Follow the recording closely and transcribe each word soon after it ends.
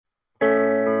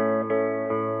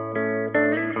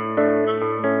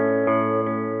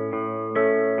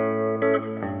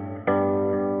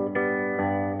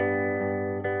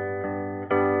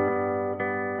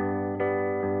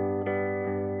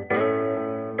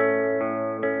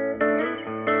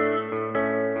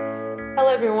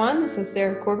Hello, everyone. This is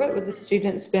Sarah Corbett with the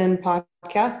Student Spin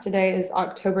podcast. Today is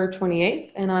October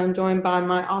 28th, and I'm joined by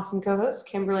my awesome co-hosts,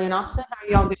 Kimberly and Austin. How are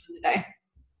y'all doing today?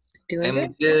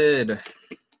 Doing good.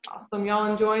 Awesome.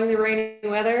 Y'all enjoying the rainy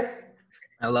weather?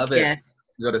 I love it. Yes.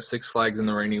 Go to Six Flags in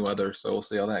the rainy weather, so we'll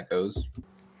see how that goes.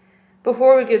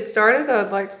 Before we get started,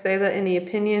 I'd like to say that any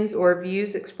opinions or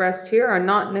views expressed here are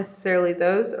not necessarily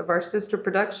those of our sister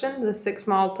production, the 6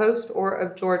 Mile Post, or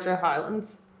of Georgia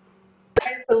Highlands.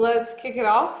 Okay, so let's kick it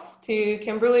off to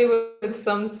Kimberly with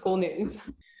some school news.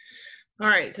 All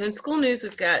right, so in school news,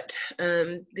 we've got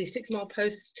the 6 Mile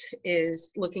Post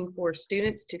is looking for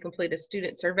students to complete a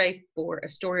student survey for a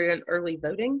story on early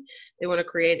voting. They want to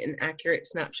create an accurate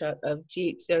snapshot of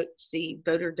GHC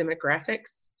voter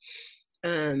demographics.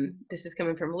 This is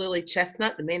coming from Lily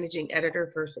Chestnut, the managing editor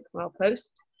for 6 Mile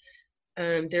Post.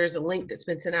 There's a link that's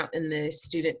been sent out in the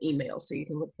student email, so you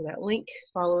can look for that link,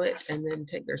 follow it, and then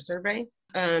take their survey.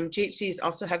 GHC is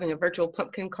also having a virtual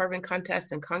pumpkin carving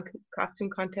contest and costume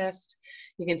contest.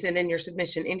 You can send in your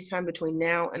submission anytime between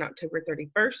now and October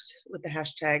 31st with the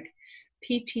hashtag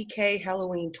PTK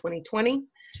Halloween 2020.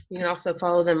 You can also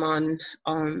follow them on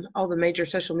all the major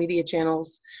social media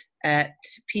channels at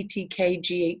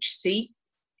PTKGHC.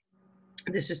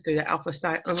 This is through the Alpha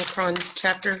Psi Omicron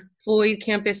chapter. Floyd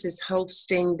campus is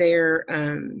hosting their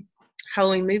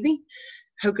Halloween movie.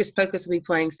 Hocus Pocus will be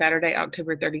playing Saturday,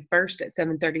 October 31st at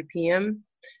 7:30 p.m.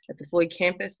 at the Floyd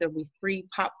campus. There will be free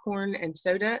popcorn and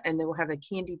soda, and they will have a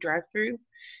candy drive-through.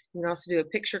 You can also do a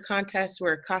picture contest,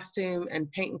 wear a costume,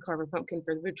 and paint and carve a pumpkin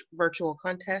for the virtual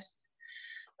contest.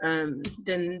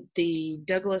 Then the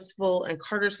Douglasville and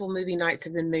Cartersville movie nights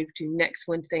have been moved to next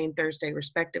Wednesday and Thursday,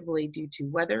 respectively, due to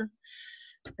weather.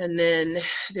 And then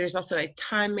there's also a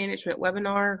time management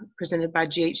webinar presented by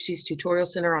GHC's Tutorial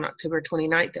Center on October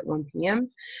 29th at 1 p.m.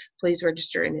 Please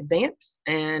register in advance.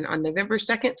 And on November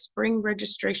 2nd, spring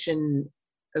registration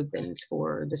opens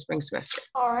for the spring semester.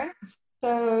 All right.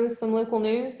 So some local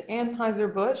news.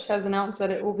 Anheuser-Busch has announced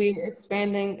that it will be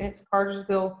expanding its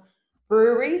Cartersville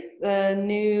brewery. The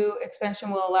new expansion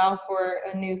will allow for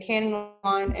a new canning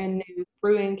line and new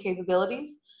brewing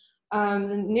capabilities.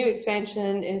 The new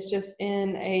expansion is just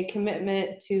in a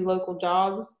commitment to local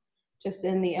jobs, just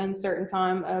in the uncertain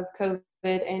time of COVID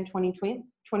and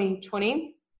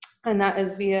 2020, and that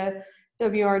is via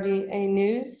WRGA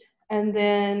News. And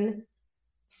then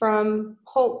from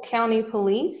Polk County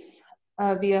Police,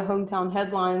 via Hometown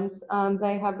Headlines,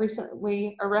 they have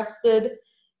recently arrested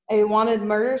a wanted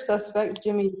murder suspect,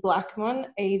 Jimmy Blackmon,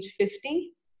 age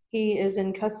 50. He is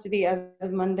in custody as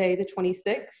of Monday the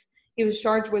 26th. He was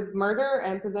charged with murder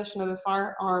and possession of a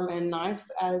firearm and knife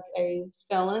as a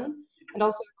felon, and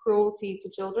also cruelty to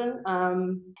children.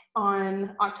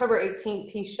 On October 18th,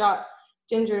 he shot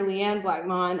Ginger Leanne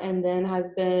Blackmon and then has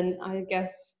been, I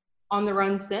guess, on the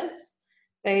run since.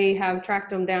 They have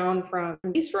tracked him down from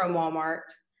East Rome Walmart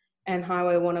and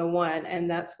Highway 101, and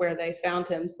that's where they found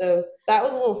him. So that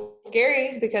was a little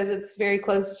scary because it's very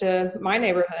close to my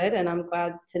neighborhood, and I'm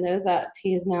glad to know that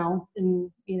he is now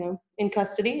in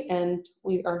custody and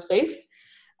we are safe.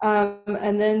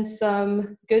 And then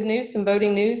some good news, some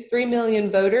voting news. 3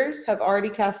 million voters have already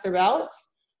cast their ballots,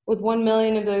 with 1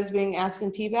 million of those being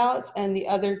absentee ballots and the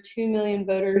other 2 million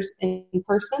voters in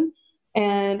person.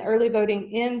 And early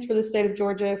voting ends for the state of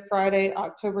Georgia Friday,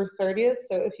 October 30th.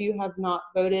 So if you have not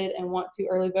voted and want to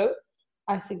early vote,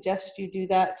 I suggest you do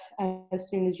that as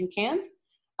soon as you can.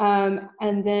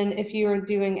 And then if you are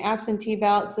doing absentee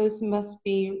ballots, those must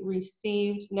be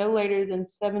received no later than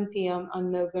 7 p.m.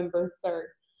 on November 3rd.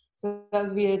 So that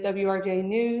was via WRJ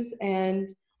News, and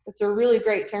it's a really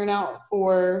great turnout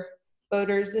for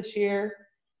voters this year.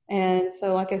 And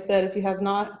so, like I said, if you have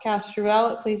not cast your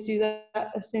ballot, please do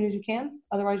that as soon as you can.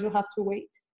 Otherwise, you'll have to wait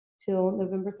till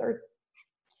November 3rd.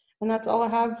 And that's all I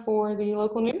have for the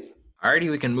local news. Alrighty,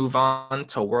 we can move on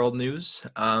to world news.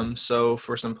 So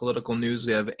for some political news,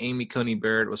 we have Amy Coney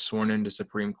Barrett was sworn into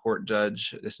Supreme Court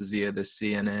judge. This is via the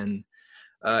CNN.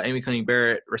 Amy Coney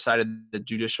Barrett recited the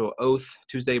judicial oath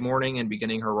Tuesday morning and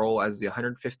beginning her role as the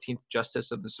 115th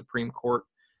Justice of the Supreme Court.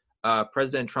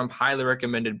 President Trump highly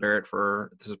recommended Barrett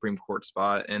for the Supreme Court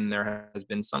spot, and there has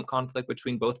been some conflict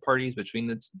between both parties between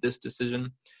this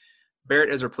decision.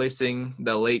 Barrett is replacing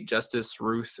the late Justice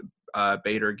Ruth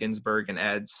Bader Ginsburg and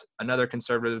adds another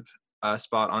conservative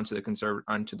spot onto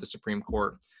the Supreme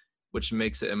Court, which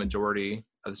makes it a majority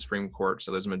of the Supreme Court.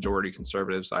 So there's a majority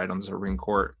conservative side on the Supreme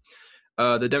Court.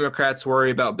 The Democrats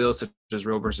worry about bills such as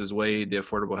Roe versus Wade, the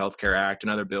Affordable Health Care Act, and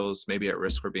other bills may be at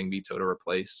risk for being vetoed or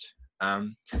replaced.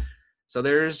 So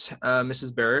there's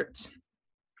Mrs. Barrett.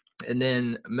 And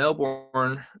then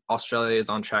Melbourne, Australia is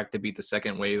on track to beat the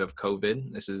second wave of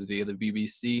COVID. This is via the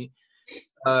BBC.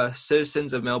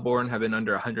 Citizens of Melbourne have been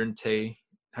under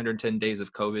 110 days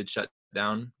of COVID shut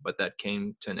down, but that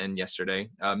came to an end yesterday.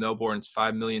 Melbourne's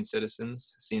 5 million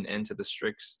citizens see an end to the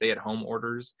strict stay-at-home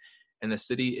orders, and the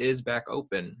city is back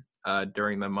open.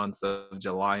 During the months of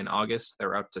July and August, there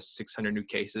were up to 600 new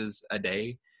cases a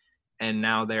day, and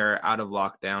now they're out of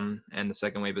lockdown, and the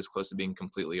second wave is close to being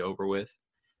completely over with.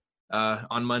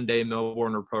 On Monday,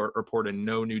 Melbourne reported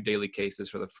no new daily cases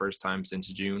for the first time since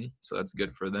June, so that's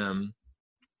good for them.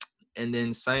 And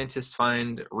then scientists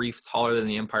find reef taller than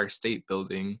the Empire State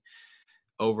Building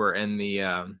over in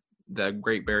the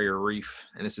Great Barrier Reef,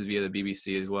 and this is via the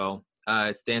BBC as well.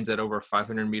 It stands at over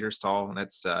 500 meters tall, and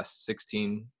that's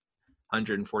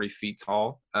 1,640 feet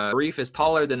tall. The reef is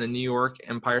taller than the New York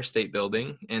Empire State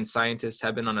Building, and scientists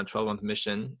have been on a 12-month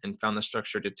mission and found the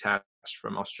structure detached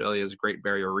from Australia's Great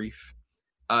Barrier Reef.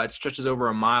 It stretches over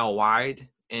a mile wide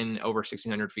and over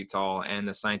 1,600 feet tall, and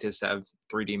the scientists have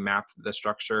 3D mapped the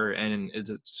structure, and it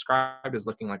is described as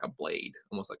looking like a blade,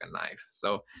 almost like a knife.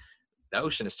 So the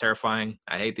ocean is terrifying.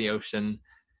 I hate the ocean,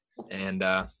 and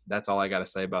that's all I got to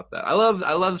say about that. I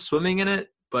love swimming in it,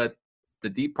 but the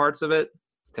deep parts of it,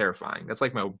 it's terrifying. That's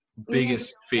like my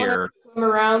biggest fear. Swim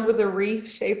around with a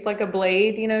reef shaped like a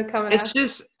blade, coming It's out.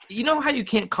 just, how you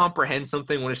can't comprehend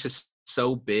something when it's just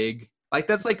so big. Like,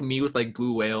 that's like me with like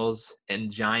blue whales and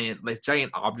giant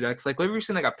objects. Like, have you ever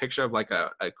seen like a picture of like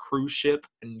a cruise ship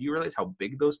and you realize how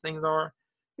big those things are?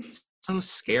 It's so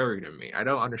scary to me. I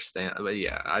don't understand. But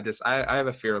yeah, I have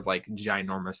a fear of like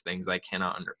ginormous things I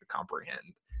cannot comprehend.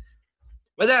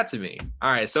 But that's me.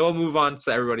 All right, so we'll move on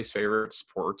to everybody's favorite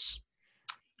sports.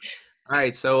 All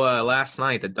right, so last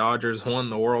night the Dodgers won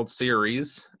the World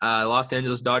Series. Los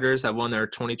Angeles Dodgers have won their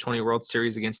 2020 World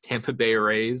Series against Tampa Bay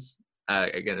Rays.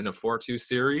 Again, in a 4-2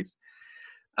 series.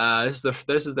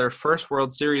 This is their first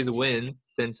World Series win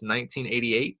since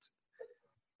 1988.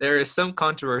 There is some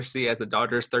controversy as the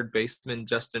Dodgers' third baseman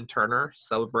Justin Turner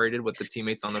celebrated with the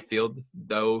teammates on the field,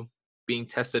 though being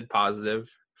tested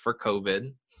positive for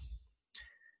COVID.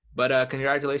 But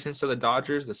congratulations to the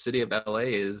Dodgers. The city of LA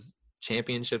is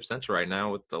championship central right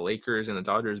now, with the Lakers and the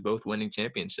Dodgers both winning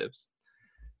championships.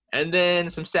 And then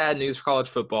some sad news for college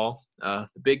football. The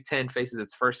Big Ten faces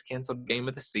its first canceled game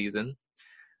of the season.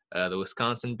 The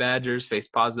Wisconsin Badgers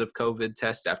faced positive COVID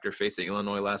test after facing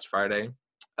Illinois last Friday.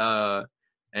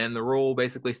 And the rule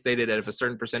basically stated that if a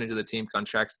certain percentage of the team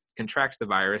contracts the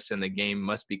virus, then the game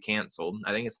must be canceled.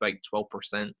 I think it's like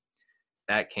 12%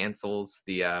 that cancels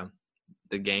the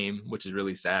game, which is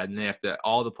really sad. And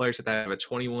all the players have to have a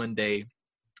 21-day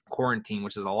quarantine,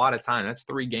 which is a lot of time. That's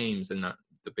 3 games in the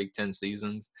Big Ten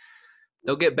seasons.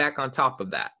 They'll get back on top of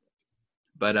that.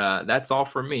 But that's all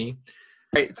for me.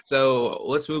 All right, so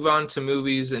let's move on to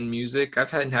movies and music. I've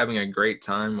been having a great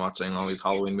time watching all these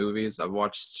Halloween movies. I've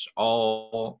watched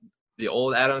all the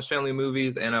old Addams Family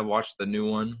movies, and I've watched the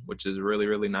new one, which is really,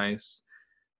 really nice.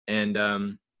 And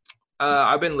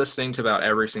I've been listening to about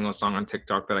every single song on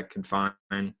TikTok that I could find.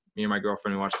 Me and my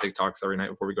girlfriend watch TikToks every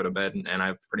night before we go to bed, and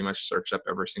I've pretty much searched up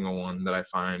every single one that I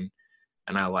find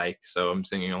and I like. So I'm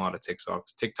singing a lot of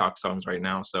TikTok songs right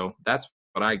now. So that's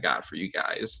what I got for you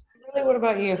guys. Really, what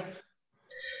about you?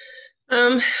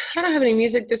 I don't have any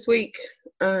music this week.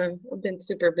 I've been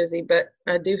super busy, but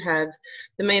I do have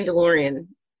The Mandalorian.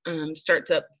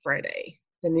 Starts up Friday,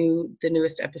 the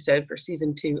newest episode for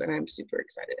season 2, and I'm super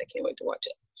excited. I can't wait to watch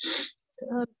it. So.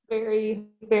 That's very,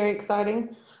 very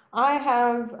exciting. I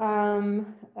have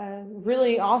a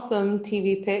really awesome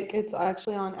TV pick. It's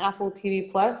actually on Apple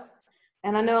TV Plus,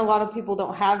 and I know a lot of people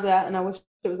don't have that, and I wish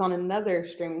it was on another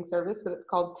streaming service, but it's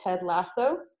called Ted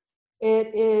Lasso.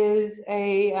 It is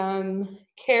a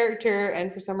character,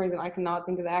 and for some reason I cannot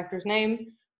think of the actor's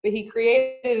name, but he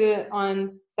created it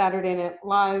on Saturday Night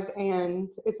Live, and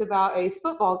it's about a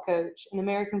football coach, an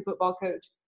American football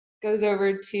coach, goes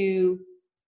over to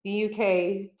the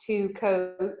UK to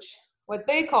coach what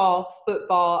they call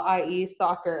football, i.e.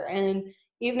 soccer. And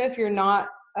even if you're not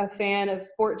a fan of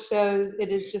sports shows, it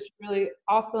is just really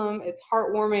awesome. It's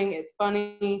heartwarming. It's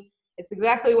funny. It's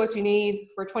exactly what you need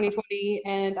for 2020,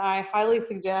 and I highly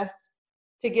suggest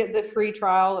to get the free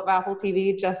trial of Apple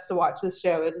TV just to watch this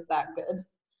show. It is that good.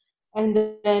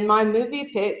 And then my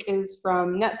movie pick is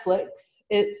from Netflix.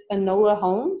 It's Enola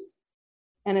Holmes,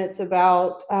 and it's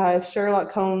about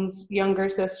Sherlock Holmes' younger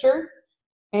sister,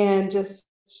 and just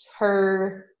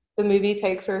the movie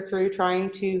takes her through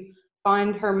trying to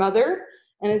find her mother,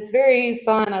 and it's very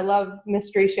fun. I love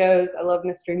mystery shows. I love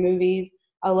mystery movies.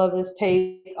 I love this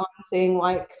take on seeing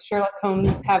like Sherlock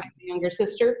Holmes having a younger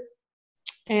sister.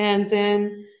 And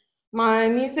then My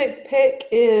music pick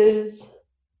is,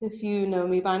 if you know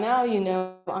me by now, you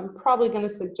know I'm probably going to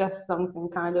suggest something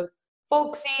kind of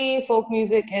folksy, folk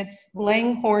music. It's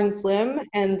Langhorne Slim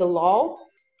and The Law.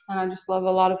 And I just love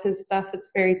a lot of his stuff.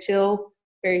 It's very chill,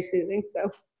 very soothing. So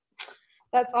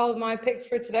that's all of my picks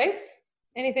for today.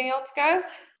 Anything else, guys?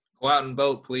 Go out and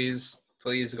vote, please.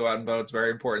 Please go out and vote. It's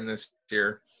very important this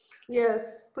year.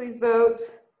 Yes, please vote.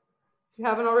 If you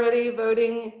haven't already,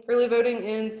 early voting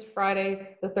ends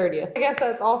Friday the 30th. I guess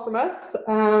that's all from us.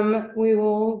 We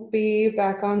will be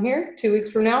back on here 2 weeks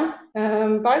from now.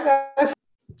 Bye, guys.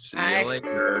 See you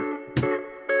later.